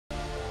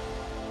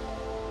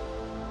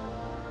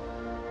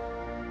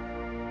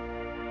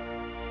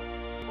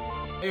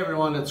Hey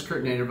everyone, it's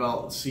Kurt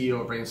Nadervelt, CEO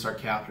of Rainstar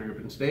Capital Group,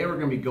 and today we're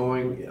going to be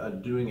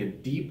doing a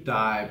deep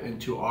dive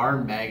into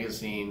our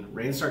magazine,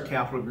 Rainstar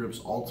Capital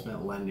Group's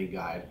Ultimate Lending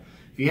Guide.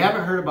 If you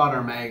haven't heard about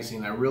our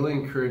magazine, I really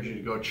encourage you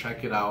to go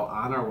check it out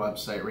on our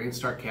website,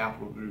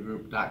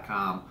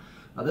 rainstarcapitalgroup.com.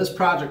 This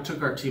project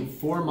took our team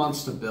 4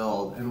 months to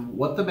build, and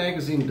what the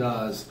magazine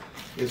does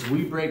is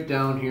we break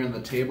down here in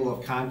the table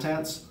of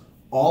contents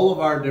all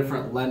of our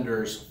different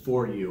lenders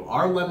for you.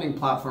 Our lending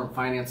platform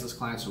finances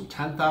clients from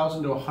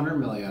 $10,000 to $100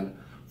 million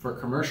for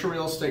commercial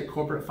real estate,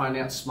 corporate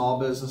finance, small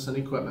business, and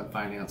equipment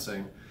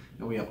financing.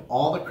 And we have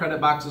all the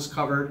credit boxes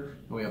covered,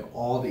 and we have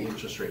all the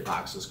interest rate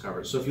boxes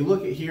covered. So if you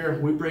look at here,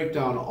 we break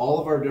down all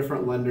of our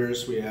different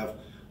lenders. We have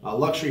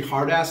luxury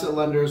hard asset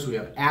lenders, we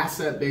have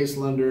asset-based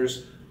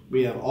lenders,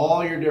 we have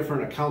all your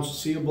different accounts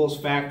receivables,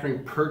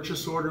 factoring,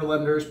 purchase order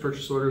lenders.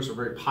 Purchase orders are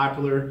very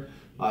popular.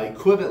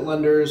 Equipment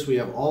lenders, we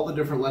have all the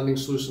different lending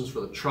solutions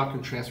for the truck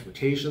and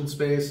transportation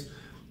space.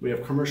 We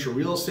have commercial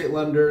real estate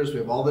lenders, we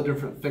have all the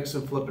different fix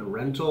and flip and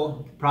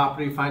rental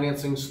property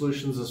financing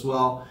solutions as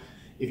well.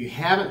 If you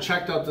haven't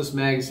checked out this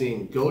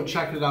magazine, go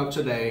check it out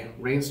today,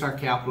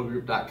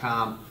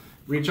 rainstarcapitalgroup.com.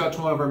 Reach out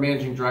to one of our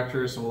managing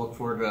directors and we'll look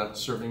forward to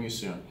serving you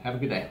soon. Have a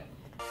good day.